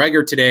Darren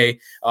Dreger today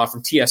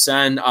from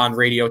TSN on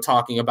radio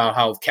talking about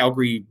how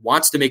Calgary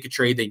wants to make a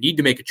trade. They need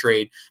to make a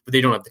trade, but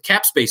they don't have the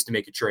cap space to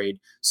make a trade.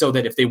 So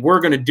that if they were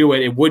going to do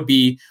it, it would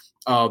be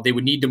they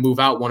would need to move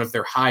out one of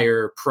their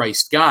higher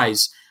priced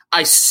guys.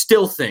 I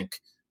still think,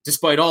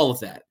 despite all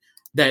of that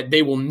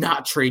they will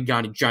not trade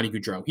Johnny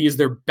Gaudreau. He is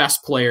their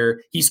best player.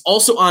 He's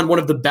also on one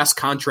of the best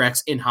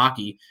contracts in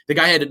hockey. The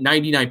guy had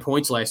 99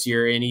 points last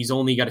year, and he's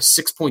only got a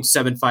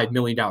 $6.75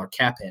 million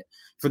cap hit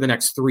for the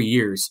next 3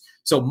 years.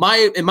 So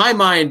in my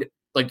mind,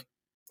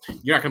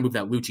 you're not going to move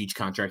that Lucic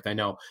contract, I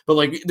know.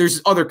 But there's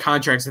other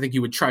contracts I think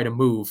you would try to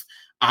move,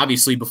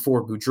 obviously,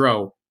 before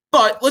Gaudreau.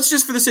 But let's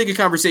just, for the sake of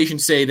conversation,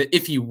 say that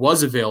if he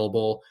was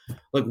available,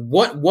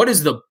 what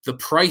does the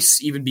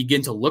price even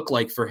begin to look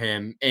like for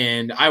him?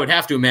 And I would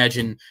have to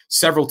imagine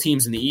several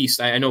teams in the East,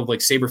 I know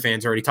Sabre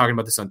fans are already talking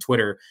about this on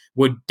Twitter,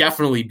 would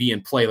definitely be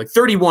in play.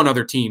 31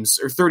 other teams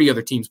or 30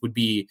 other teams would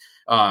be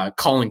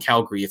calling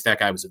Calgary if that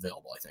guy was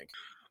available, I think.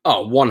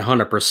 Oh,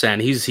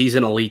 100%. He's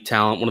an elite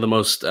talent, one of the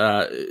most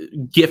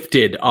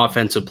gifted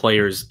offensive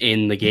players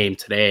in the game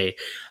today.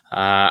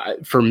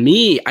 For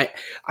me,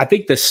 I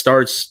think this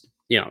starts...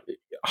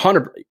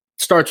 100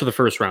 starts with a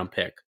first round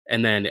pick,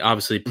 and then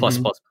obviously plus.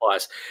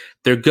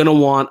 They're gonna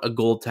want a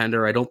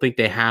goaltender. I don't think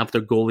they have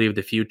their goalie of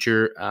the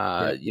future.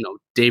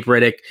 Dave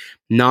Riddick,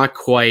 not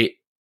quite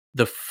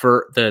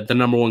the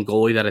number one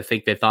goalie that I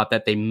think they thought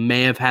that they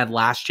may have had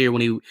last year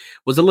when he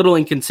was a little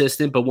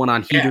inconsistent, but went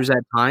on heaters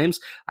at times.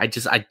 I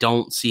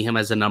don't see him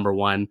as a number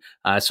one.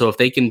 So if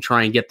they can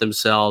try and get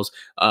themselves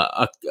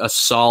a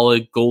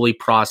solid goalie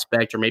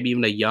prospect, or maybe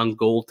even a young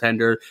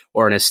goaltender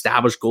or an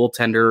established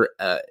goaltender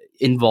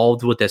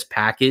involved with this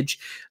package,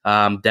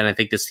 then I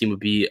think this team would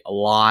be a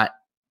lot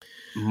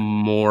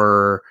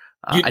more.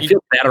 I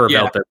feel better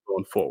about that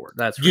going forward.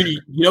 That's you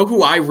know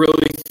who I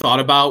really thought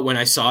about when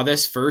I saw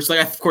this first.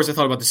 Like, of course, I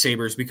thought about the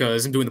Sabres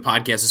because I'm doing the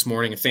podcast this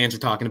morning and fans are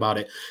talking about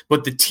it.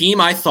 But the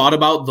team I thought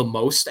about the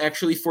most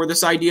actually for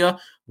this idea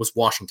was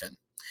Washington.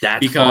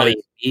 That's funny.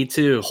 Me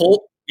too.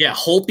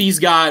 Holtby's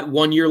got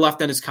 1 year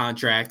left on his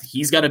contract.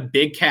 He's got a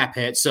big cap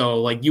hit,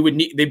 so like you would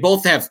need. They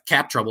both have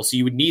cap trouble, so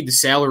you would need the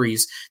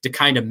salaries to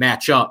kind of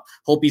match up.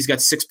 Holtby's got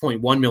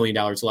 $6.1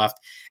 million left.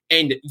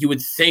 And you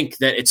would think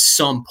that at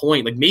some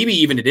point, like maybe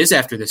even it is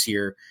after this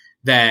year,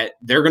 that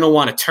they're going to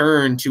want to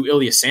turn to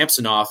Ilya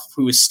Samsonov,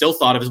 who is still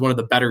thought of as one of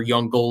the better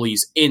young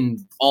goalies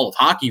in all of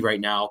hockey right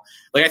now.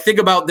 Like I think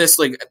about this,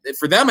 like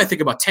for them, I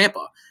think about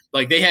Tampa.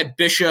 Like they had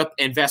Bishop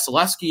and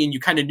Vasilevsky, and you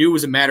kind of knew it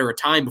was a matter of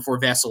time before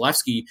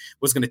Vasilevsky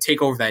was going to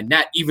take over that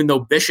net, even though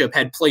Bishop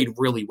had played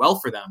really well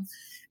for them.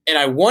 And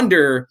I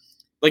wonder,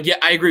 like, yeah,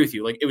 I agree with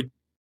you. Like it would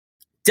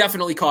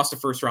definitely cost a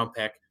first round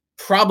pick.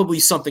 Probably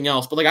something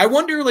else, but like I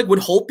wonder, like would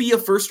Holt be a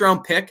first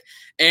round pick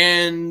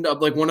and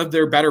like one of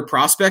their better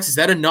prospects? Is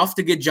that enough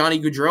to get Johnny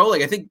Gaudreau?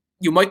 Like I think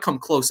you might come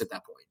close at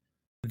that point.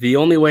 The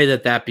only way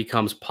that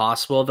becomes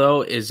possible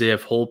though is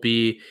if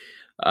Holtby,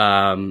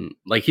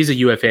 like he's a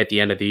UFA at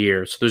the end of the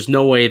year, so there's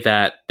no way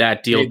that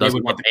deal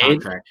doesn't get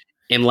paid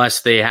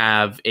unless they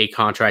have a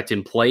contract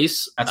in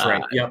place. That's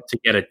right. To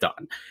get it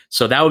done.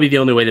 So that would be the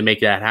only way to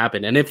make that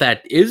happen. And if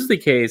that is the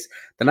case,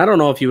 then I don't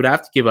know if you would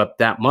have to give up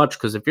that much,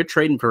 because if you're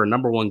trading for a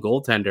number one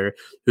goaltender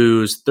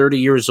who's 30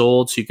 years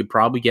old, so you could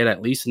probably get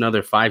at least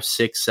another 5,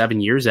 6, 7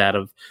 years out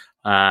of,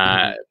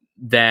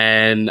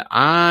 then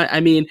I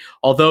mean,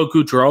 although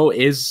Gaudreau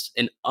is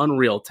an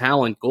unreal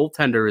talent,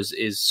 goaltender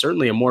is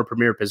certainly a more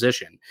premier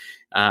position.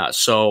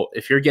 So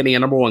if you're getting a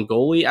number one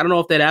goalie, I don't know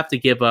if they'd have to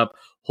give up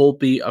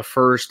Holtby, a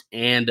first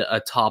and a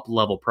top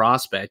level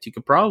prospect. You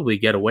could probably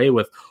get away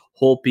with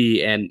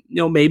Holtby, and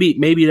maybe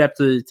you'd have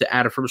to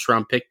add a first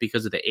round pick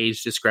because of the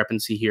age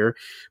discrepancy here.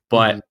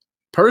 But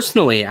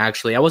personally,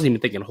 actually, I wasn't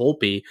even thinking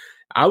Holtby.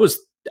 I was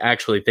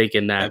actually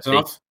thinking that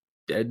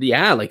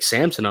like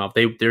Samsonov,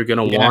 they're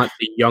going to want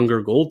the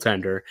younger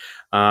goaltender.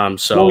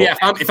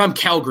 If I'm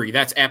Calgary,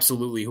 that's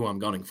absolutely who I'm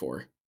gunning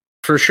for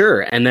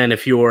sure. And then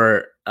if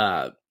you're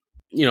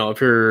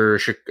if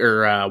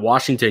you're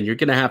Washington, you're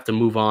going to have to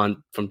move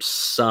on from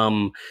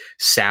some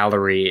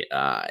salary,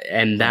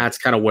 and that's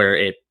kind of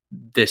where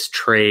this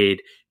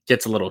trade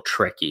gets a little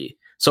tricky.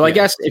 So I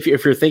guess if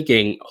you're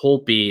thinking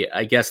Holtby,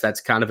 I guess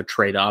that's kind of a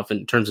trade-off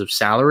in terms of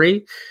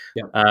salary.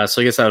 Yeah.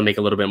 So I guess that would make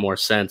a little bit more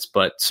sense,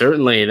 but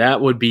certainly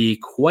that would be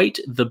quite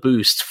the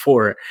boost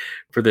for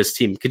this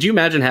team. Could you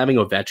imagine having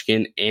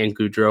Ovechkin and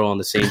Gaudreau on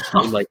the same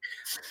team? Like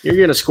you're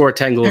going to score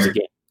 10 goals a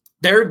game.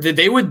 They're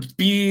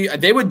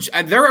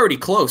already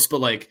close, but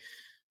like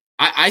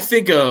I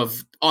think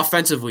of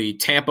offensively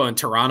Tampa and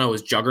Toronto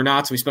as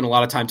juggernauts. We spent a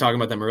lot of time talking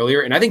about them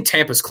earlier, and I think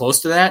Tampa's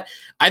close to that.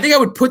 I think I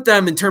would put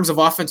them in terms of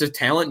offensive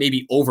talent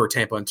maybe over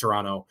Tampa and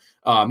Toronto.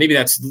 Maybe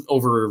that's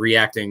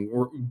overreacting,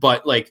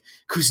 but like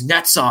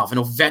Kuznetsov and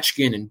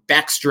Ovechkin and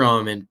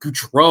Backstrom and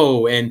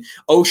Gaudreau and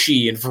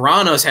Oshie and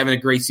Verana's having a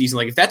great season.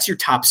 Like if that's your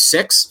top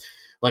six,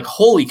 like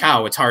holy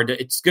cow, it's going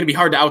to be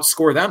hard to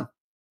outscore them.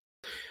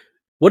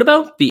 What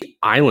about the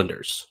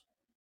Islanders?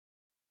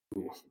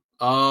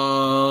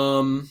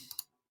 You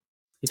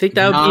think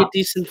that would be a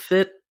decent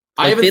fit?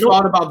 Like, I haven't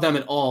thought about them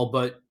at all,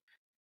 but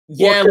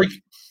yeah, like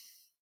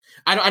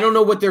I don't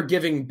know what they're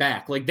giving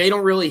back. Like they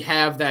don't really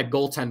have that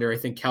goaltender I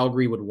think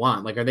Calgary would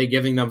want. Like, are they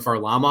giving them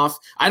Varlamov?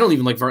 I don't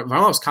even like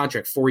Varlamov's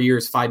contract, 4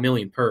 years, $5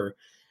 million per.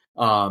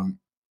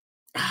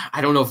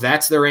 I don't know if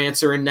that's their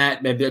answer in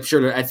that. I'm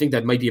sure. I think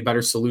that might be a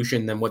better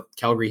solution than what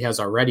Calgary has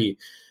already,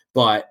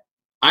 but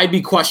I'd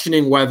be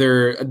questioning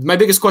whether my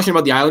biggest question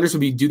about the Islanders would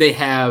be, do they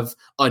have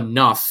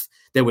enough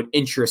that would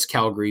interest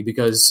Calgary?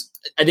 Because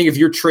I think if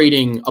you're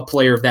trading a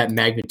player of that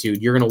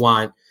magnitude, you're going to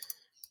want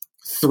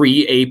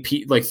 3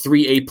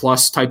 A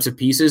plus types of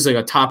pieces, like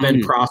a top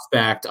end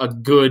prospect, a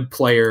good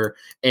player,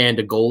 and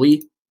a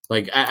goalie.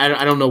 Like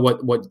I don't know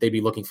what they'd be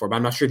looking for, but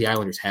I'm not sure the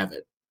Islanders have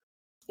it.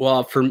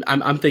 Well,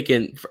 I'm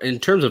thinking in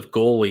terms of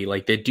goalie,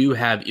 like they do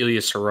have Ilya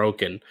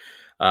Sorokin,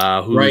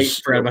 who's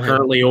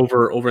currently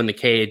over in the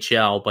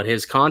KHL, but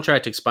his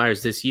contract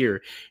expires this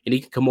year, and he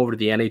can come over to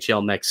the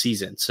NHL next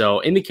season. So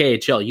in the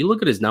KHL, you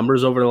look at his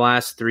numbers over the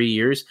last 3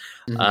 years,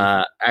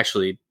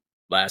 actually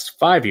last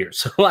 5 years.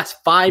 So last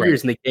 5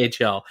 years in the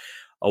KHL,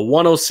 a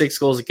 106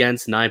 goals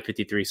against,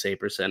 953 save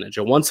percentage,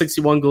 a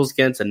 161 goals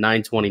against, a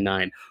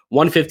 929,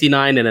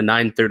 159 and a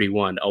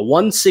 931, a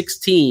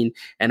 116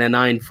 and a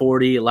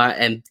 940,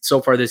 and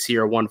so far this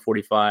year, a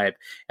 145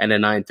 and a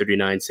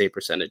 939 save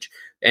percentage.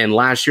 And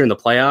last year in the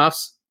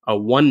playoffs, a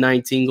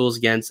 119 goals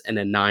against and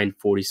a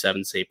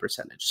 947 save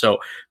percentage. So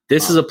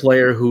This is a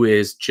player who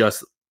is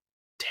just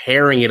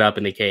tearing it up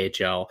in the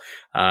KHL.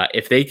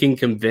 If they can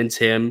convince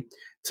him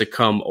to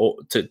come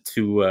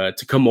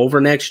come over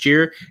next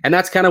year, and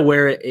that's kind of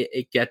where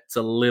it gets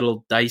a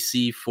little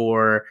dicey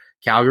for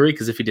Calgary,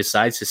 because if he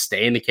decides to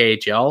stay in the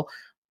KHL,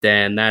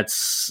 then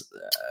that's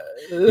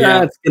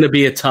going to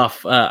be a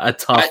tough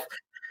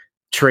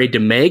trade to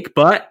make.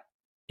 But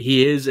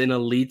he is an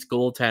elite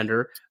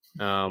goaltender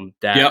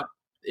that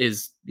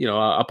is,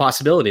 a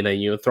possibility.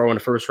 Then throw in a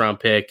first round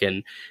pick,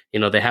 and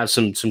they have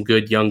some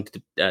good young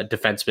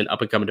defensemen,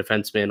 up and coming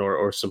defensemen,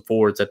 or some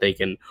forwards that they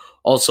can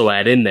also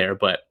add in there.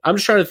 But I'm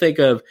just trying to think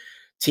of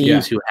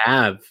teams who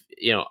have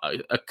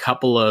a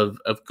couple of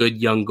good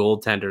young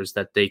goaltenders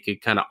that they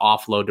could kind of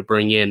offload to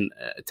bring in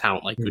a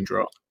talent like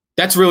Gaudreau.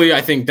 That's really,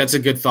 I think that's a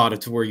good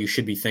thought to where you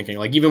should be thinking.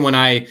 Like, even when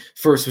I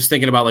first was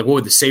thinking about, like, what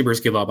would the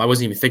Sabres give up? I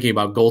wasn't even thinking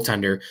about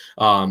goaltender.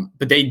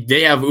 But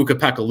they have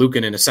Ukko-Pekka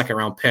Luukkonen, a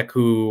second-round pick,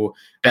 who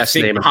best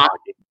name in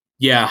hockey.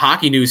 Yeah,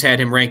 Hockey News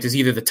had him ranked as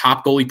either the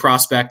top goalie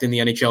prospect in the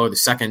NHL or the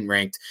second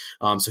ranked.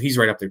 So he's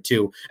right up there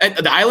too. And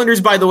the Islanders,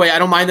 by the way, I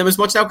don't mind them as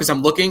much now because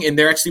I'm looking, and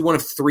they're actually one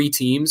of three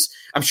teams.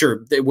 I'm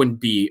sure they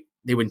wouldn't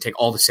take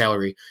all the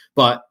salary,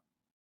 but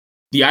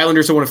the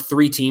Islanders are one of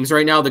three teams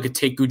right now that could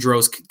take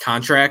Gaudreau's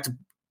contract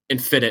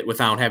and fit it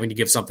without having to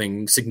give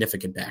something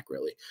significant back,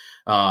 really.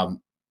 The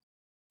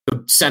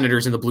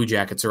Senators and the Blue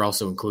Jackets are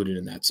also included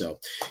in that.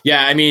 So,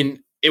 yeah, I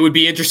mean, it would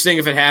be interesting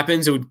if it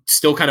happens. It would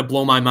still kind of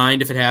blow my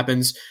mind if it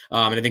happens.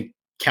 And I think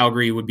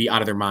Calgary would be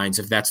out of their minds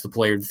if that's the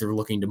player that they're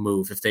looking to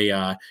move, if they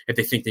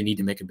think they need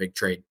to make a big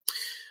trade.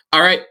 All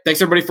right.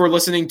 Thanks, everybody, for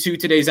listening to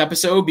today's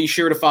episode. Be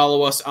sure to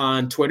follow us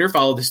on Twitter.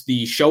 Follow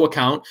the show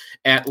account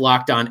at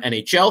Locked On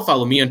NHL.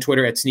 Follow me on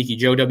Twitter at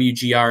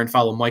SneakyJoeWGR, and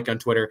follow Mike on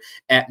Twitter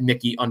at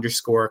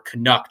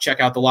Mickey_Canuck. Check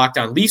out the Locked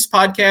On Leafs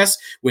podcast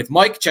with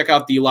Mike. Check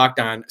out the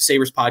Locked On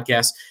Sabres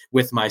podcast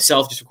with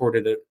myself. Just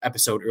recorded an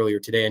episode earlier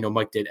today. I know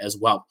Mike did as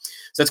well.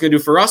 So that's going to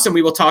do it for us, and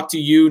we will talk to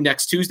you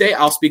next Tuesday.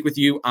 I'll speak with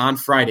you on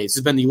Friday. This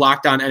has been the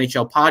Locked On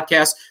NHL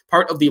podcast,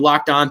 part of the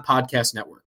Locked On Podcast Network.